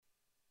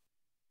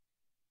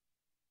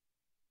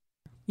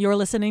You're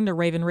listening to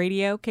Raven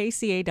Radio,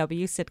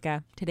 KCAW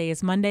Sitka. Today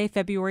is Monday,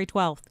 February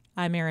 12th.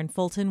 I'm Erin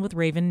Fulton with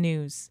Raven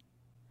News.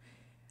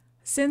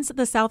 Since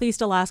the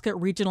Southeast Alaska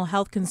Regional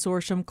Health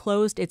Consortium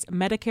closed its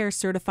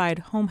Medicare-certified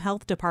home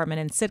health department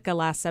in Sitka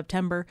last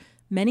September,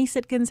 many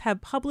Sitkans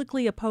have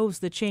publicly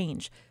opposed the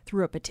change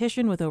through a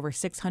petition with over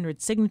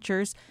 600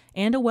 signatures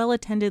and a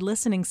well-attended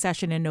listening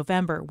session in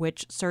November,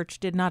 which Search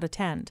did not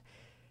attend.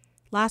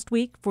 Last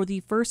week, for the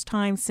first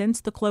time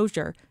since the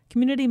closure,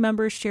 community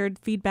members shared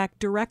feedback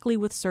directly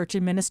with Search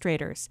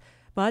administrators.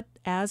 But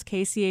as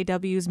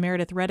KCAW's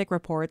Meredith Reddick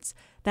reports,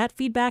 that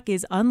feedback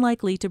is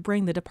unlikely to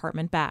bring the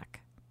department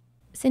back.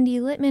 Cindy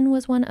Littman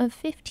was one of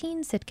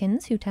 15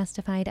 Sitkans who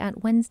testified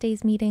at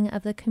Wednesday's meeting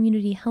of the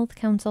Community Health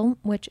Council,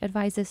 which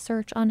advises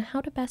Search on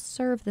how to best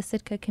serve the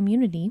Sitka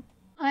community.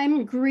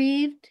 I'm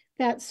grieved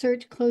that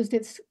Search closed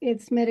its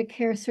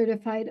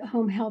Medicare-certified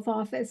home health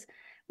office.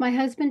 My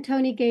husband,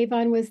 Tony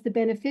Gavon, was the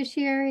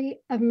beneficiary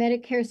of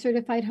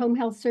Medicare-certified home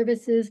health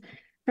services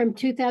from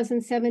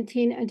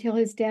 2017 until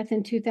his death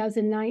in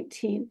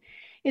 2019.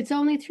 It's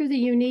only through the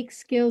unique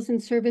skills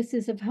and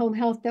services of home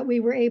health that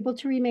we were able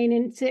to remain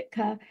in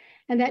Sitka,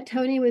 and that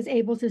Tony was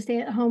able to stay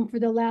at home for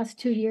the last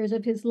 2 years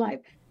of his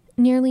life.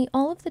 Nearly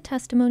all of the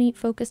testimony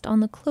focused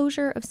on the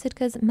closure of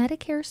Sitka's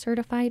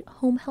Medicare-certified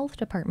home health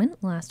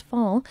department last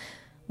fall,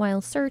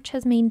 while Search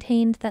has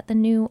maintained that the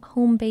new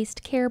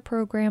home-based care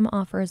program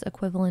offers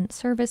equivalent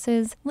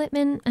services.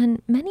 Littman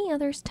and many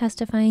others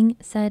testifying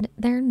said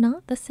they're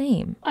not the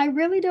same. I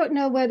really don't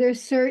know whether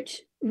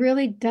Search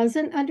really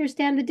doesn't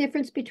understand the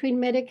difference between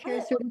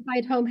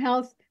Medicare-certified home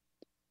health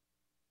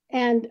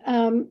and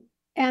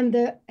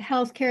the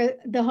healthcare,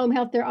 the home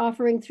health they're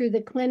offering through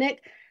the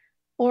clinic,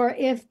 or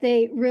if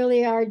they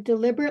really are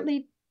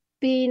deliberately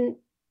being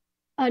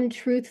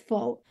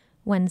untruthful.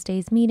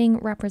 Wednesday's meeting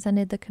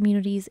represented the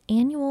community's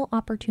annual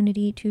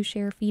opportunity to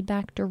share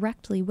feedback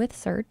directly with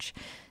Search.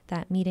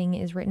 That meeting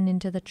is written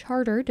into the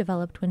charter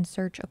developed when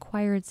Search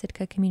acquired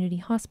Sitka Community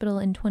Hospital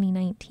in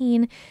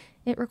 2019.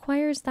 It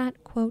requires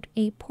that, quote,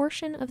 a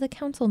portion of the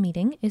council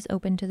meeting is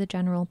open to the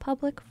general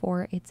public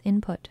for its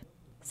input.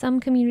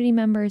 Some community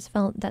members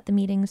felt that the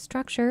meeting's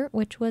structure,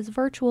 which was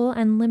virtual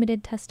and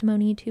limited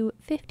testimony to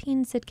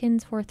 15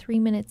 Sitkans for 3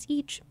 minutes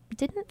each,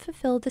 didn't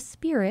fulfill the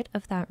spirit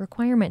of that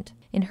requirement.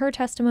 In her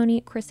testimony,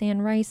 Chris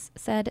Ann Rice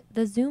said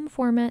the Zoom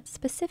format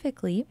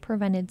specifically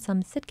prevented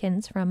some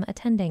Sitkans from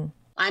attending.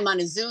 I'm on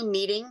a Zoom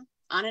meeting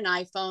on an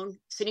iPhone,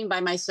 sitting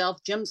by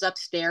myself. Jim's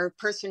upstairs,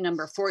 person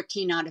number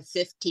 14 out of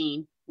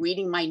 15,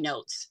 reading my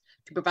notes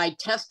to provide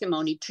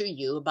testimony to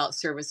you about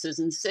services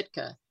in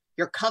Sitka.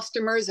 Your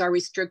customers are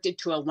restricted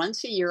to a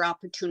once-a-year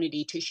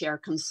opportunity to share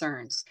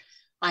concerns.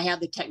 I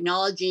have the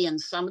technology and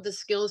some of the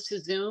skills to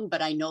Zoom,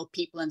 but I know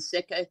people in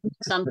Sitka,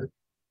 some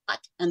not,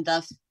 and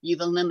thus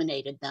you've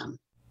eliminated them.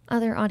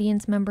 Other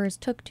audience members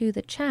took to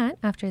the chat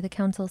after the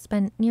council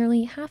spent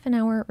nearly half an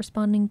hour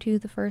responding to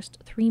the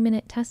first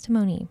 3-minute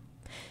testimony.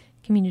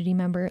 Community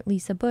member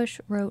Lisa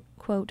Bush wrote,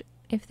 quote,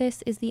 if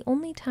this is the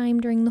only time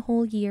during the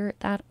whole year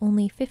that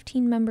only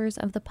 15 members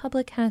of the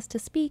public has to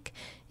speak,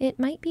 it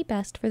might be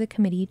best for the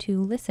committee to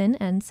listen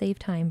and save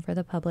time for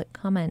the public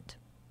comment.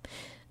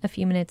 A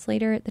few minutes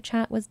later, the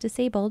chat was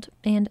disabled,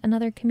 and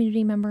another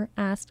community member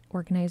asked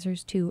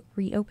organizers to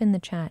reopen the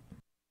chat.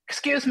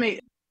 Excuse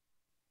me.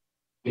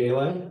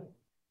 Galen?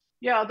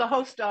 Yeah, the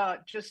host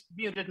just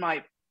muted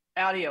my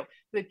audio.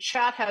 The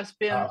chat has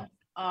been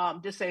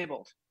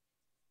disabled.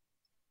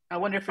 I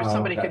wonder if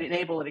somebody could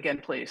enable it again,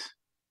 please.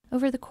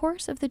 Over the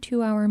course of the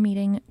 2-hour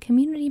meeting,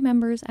 community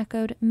members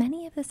echoed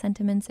many of the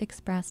sentiments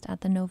expressed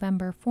at the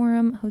November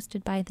forum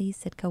hosted by the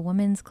Sitka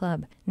Women's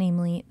Club,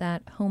 namely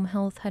that home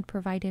health had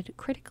provided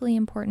critically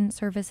important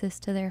services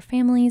to their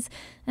families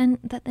and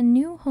that the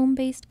new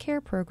home-based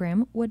care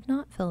program would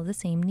not fill the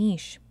same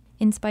niche.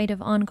 In spite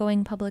of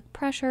ongoing public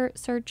pressure,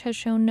 Search has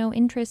shown no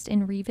interest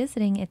in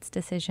revisiting its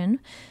decision.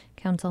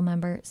 Council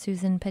member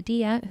Susan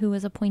Padilla, who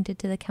was appointed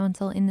to the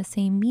council in the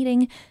same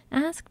meeting,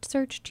 asked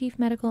Search Chief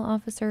Medical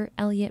Officer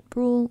Elliot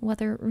Brule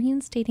whether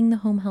reinstating the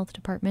home health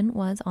department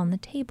was on the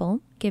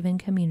table, given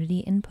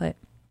community input.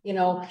 You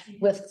know,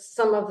 with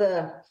some of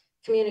the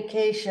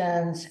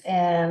communications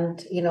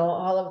and, you know,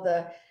 all of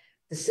the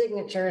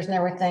signatures and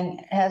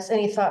everything, has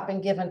any thought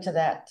been given to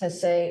that, to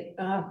say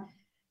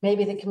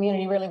maybe the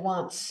community really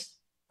wants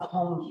a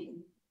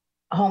home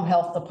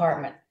health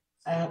department?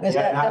 Is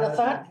that a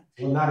thought?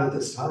 Not at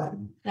this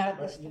time. Not at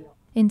this time.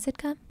 In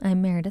Sitka,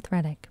 I'm Meredith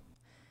Reddick.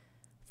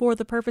 For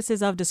the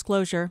purposes of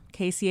disclosure,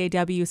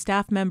 KCAW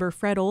staff member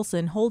Fred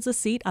Olson holds a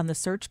seat on the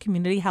Search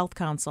Community Health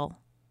Council.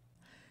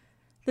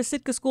 The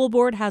Sitka School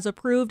Board has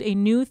approved a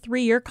new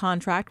 3-year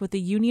contract with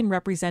the union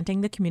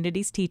representing the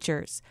community's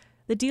teachers.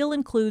 The deal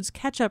includes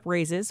catch-up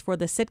raises for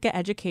the Sitka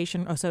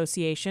Education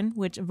Association,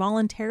 which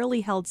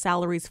voluntarily held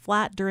salaries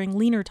flat during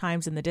leaner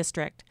times in the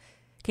district.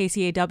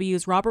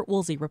 KCAW's Robert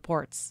Woolsey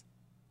reports.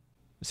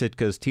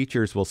 Sitka's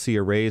teachers will see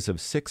a raise of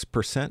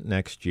 6%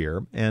 next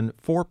year and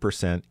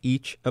 4%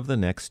 each of the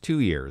next 2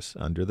 years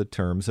under the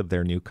terms of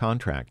their new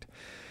contract.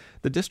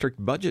 The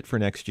district budget for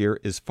next year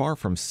is far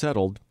from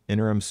settled.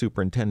 Interim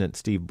Superintendent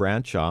Steve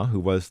Bradshaw, who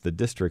was the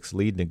district's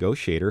lead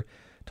negotiator,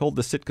 told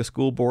the Sitka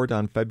School Board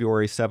on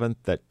February 7th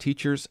that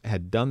teachers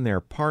had done their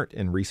part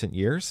in recent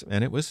years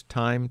and it was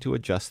time to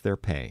adjust their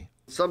pay.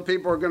 Some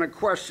people are going to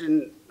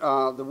question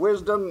the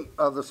wisdom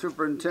of the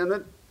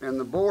superintendent and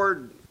the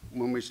board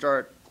when we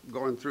start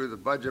going through the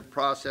budget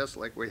process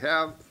like we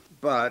have,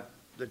 but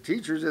the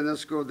teachers in this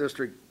school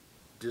district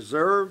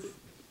deserve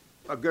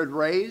a good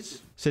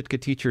raise. Sitka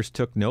teachers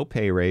took no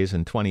pay raise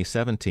in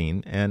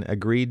 2017 and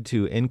agreed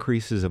to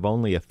increases of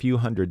only a few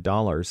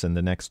 $100s in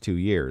the next 2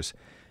 years.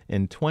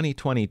 In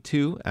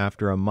 2022,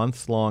 after a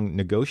months-long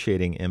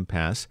negotiating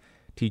impasse,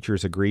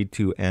 teachers agreed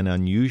to an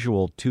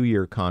unusual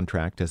 2-year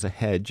contract as a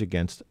hedge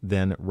against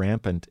then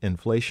rampant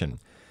inflation.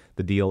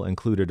 The deal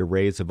included a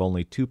raise of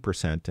only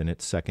 2% in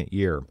its second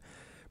year.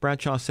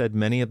 Bradshaw said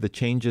many of the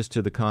changes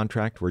to the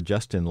contract were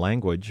just in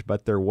language,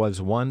 but there was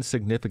one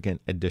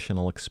significant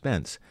additional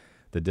expense.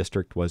 The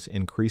district was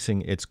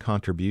increasing its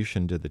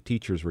contribution to the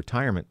teachers'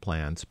 retirement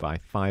plans by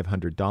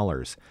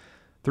 $500.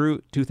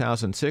 Through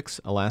 2006,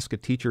 Alaska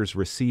teachers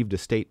received a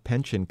state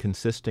pension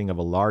consisting of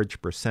a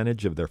large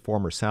percentage of their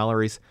former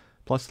salaries,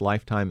 plus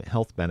lifetime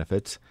health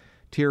benefits.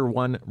 Tier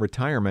 1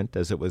 retirement,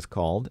 as it was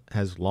called,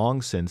 has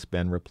long since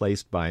been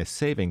replaced by a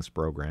savings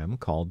program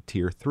called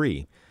Tier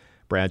 3.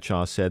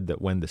 Bradshaw said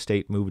that when the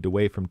state moved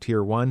away from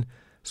Tier 1,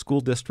 school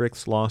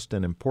districts lost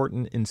an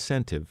important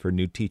incentive for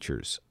new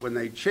teachers. When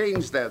they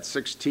changed that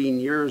 16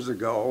 years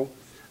ago,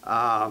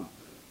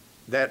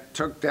 that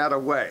took that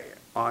away.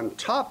 On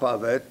top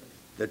of it,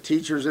 the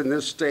teachers in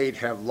this state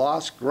have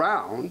lost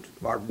ground,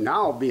 are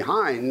now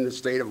behind the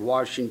state of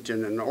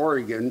Washington and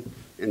Oregon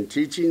in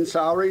teaching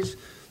salaries.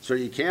 So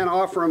you can't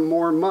offer them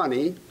more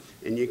money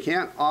and you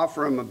can't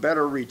offer them a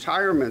better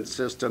retirement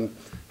system.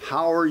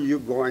 How are you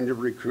going to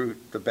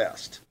recruit the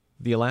best?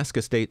 The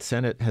Alaska State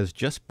Senate has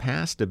just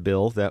passed a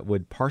bill that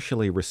would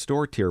partially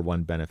restore Tier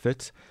 1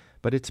 benefits,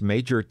 but its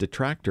major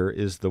detractor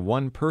is the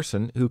one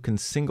person who can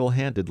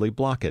single-handedly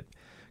block it.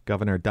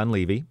 Governor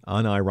Dunleavy,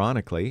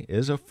 unironically,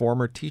 is a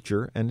former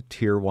teacher and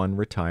Tier 1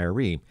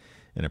 retiree.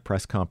 In a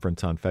press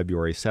conference on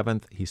February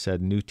 7th, he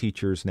said new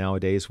teachers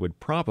nowadays would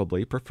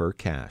probably prefer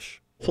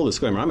cash. Full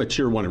disclaimer, I'm a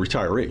Tier 1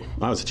 retiree.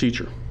 I was a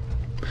teacher.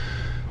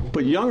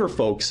 But younger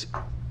folks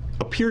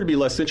appear to be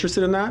less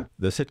interested in that.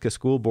 The Sitka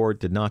School Board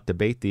did not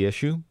debate the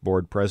issue.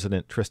 Board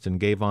President Tristan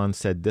Gavon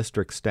said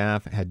district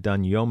staff had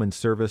done yeoman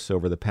service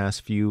over the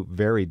past few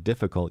very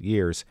difficult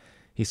years.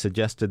 He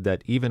suggested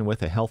that even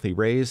with a healthy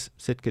raise,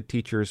 Sitka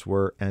teachers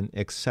were an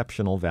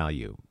exceptional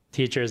value.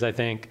 Teachers, I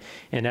think,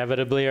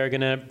 inevitably are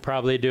going to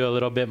probably do a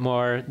little bit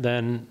more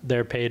than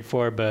they're paid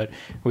for, but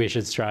we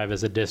should strive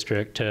as a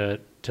district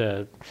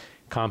to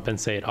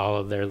compensate all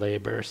of their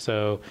labor.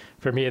 So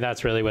for me,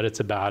 that's really what it's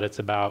about. It's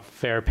about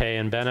fair pay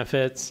and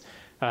benefits,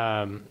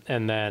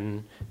 and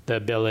then the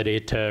ability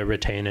to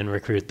retain and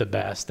recruit the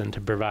best and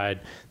to provide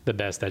the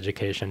best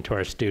education to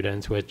our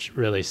students, which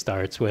really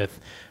starts with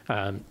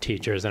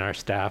teachers and our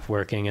staff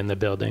working in the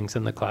buildings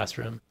in the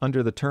classroom.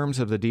 Under the terms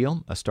of the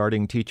deal, a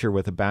starting teacher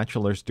with a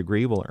bachelor's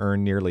degree will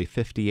earn nearly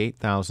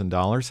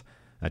 $58,000.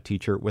 A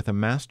teacher with a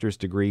master's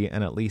degree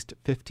and at least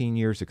 15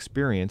 years'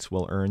 experience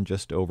will earn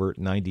just over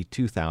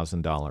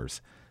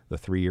 $92,000. The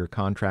 3-year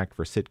contract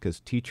for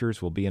Sitka's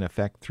teachers will be in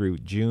effect through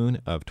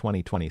June of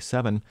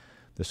 2027.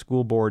 The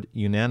school board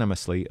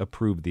unanimously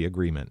approved the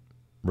agreement.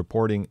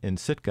 Reporting in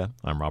Sitka,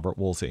 I'm Robert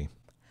Woolsey.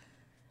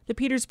 The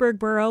Petersburg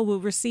Borough will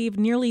receive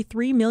nearly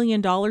 $3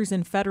 million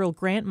in federal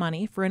grant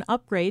money for an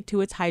upgrade to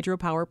its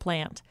hydropower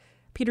plant.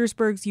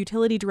 Petersburg's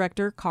utility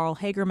director, Carl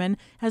Hagerman,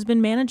 has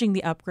been managing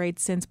the upgrade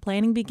since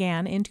planning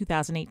began in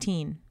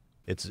 2018.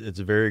 It's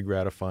very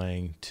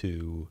gratifying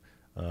to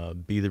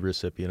be the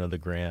recipient of the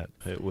grant.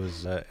 It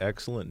was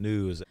excellent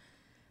news.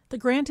 The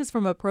grant is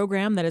from a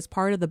program that is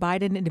part of the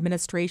Biden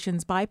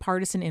administration's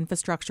bipartisan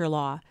infrastructure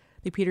law.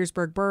 The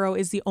Petersburg Borough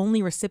is the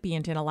only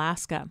recipient in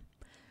Alaska.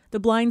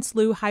 The Blind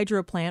Slough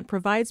Hydro Plant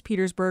provides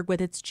Petersburg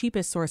with its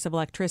cheapest source of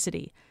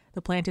electricity.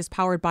 The plant is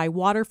powered by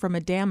water from a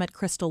dam at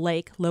Crystal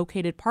Lake,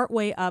 located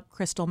partway up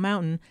Crystal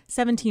Mountain,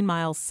 17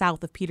 miles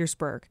south of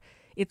Petersburg.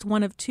 It's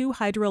one of 2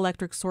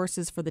 hydroelectric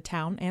sources for the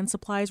town and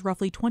supplies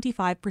roughly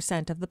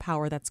 25% of the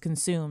power that's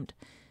consumed.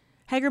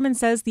 Hagerman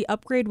says the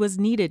upgrade was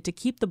needed to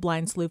keep the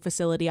Blind Slough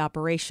facility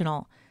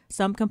operational.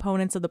 Some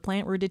components of the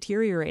plant were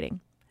deteriorating.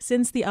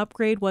 Since the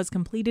upgrade was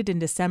completed in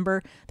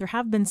December, there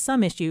have been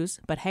some issues,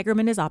 but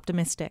Hagerman is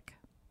optimistic.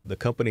 The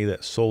company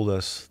that sold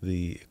us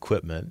the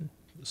equipment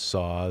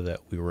saw that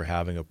we were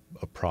having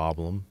a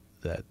problem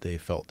that they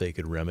felt they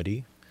could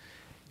remedy,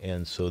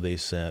 and so they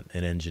sent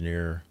an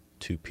engineer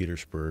to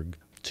Petersburg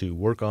to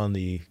work on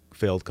the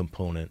failed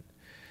component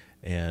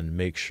and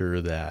make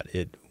sure that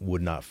it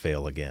would not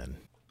fail again.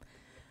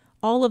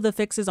 All of the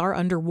fixes are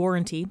under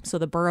warranty, so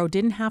the borough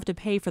didn't have to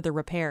pay for the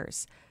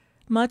repairs.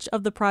 Much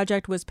of the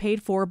project was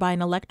paid for by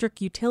an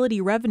electric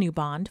utility revenue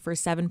bond for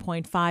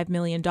 $7.5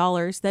 million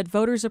that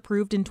voters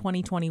approved in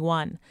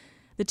 2021.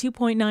 The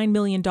 $2.9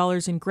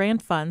 million in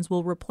grant funds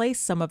will replace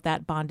some of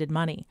that bonded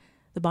money.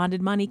 The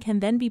bonded money can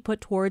then be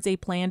put towards a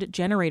planned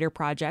generator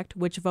project,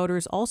 which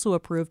voters also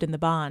approved in the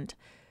bond.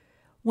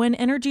 When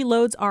energy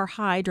loads are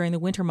high during the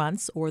winter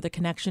months or the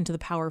connection to the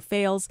power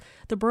fails,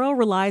 the borough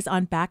relies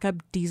on backup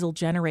diesel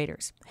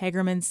generators.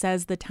 Hagerman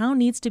says the town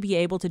needs to be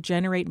able to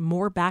generate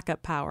more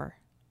backup power.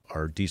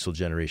 Our diesel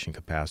generation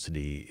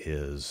capacity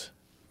is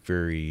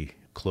very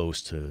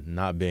close to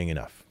not being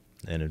enough.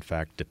 And in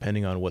fact,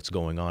 depending on what's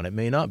going on, it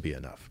may not be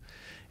enough.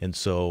 And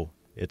so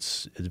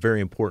it's very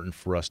important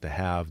for us to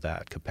have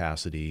that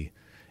capacity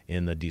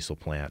in the diesel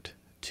plant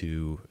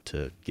to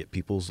get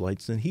people's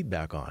lights and heat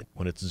back on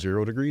when it's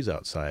 0 degrees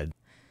outside.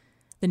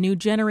 The new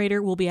generator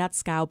will be at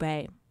Scow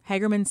Bay.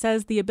 Hagerman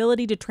says the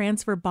ability to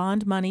transfer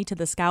bond money to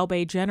the Scow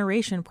Bay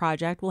generation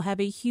project will have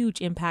a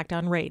huge impact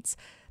on rates.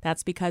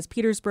 That's because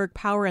Petersburg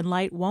Power and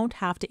Light won't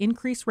have to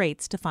increase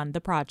rates to fund the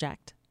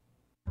project.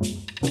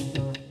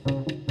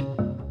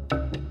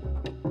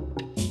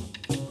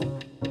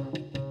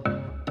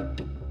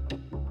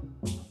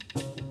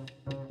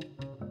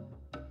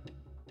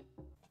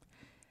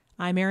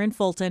 I'm Erin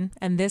Fulton,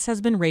 and this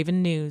has been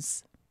Raven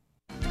News.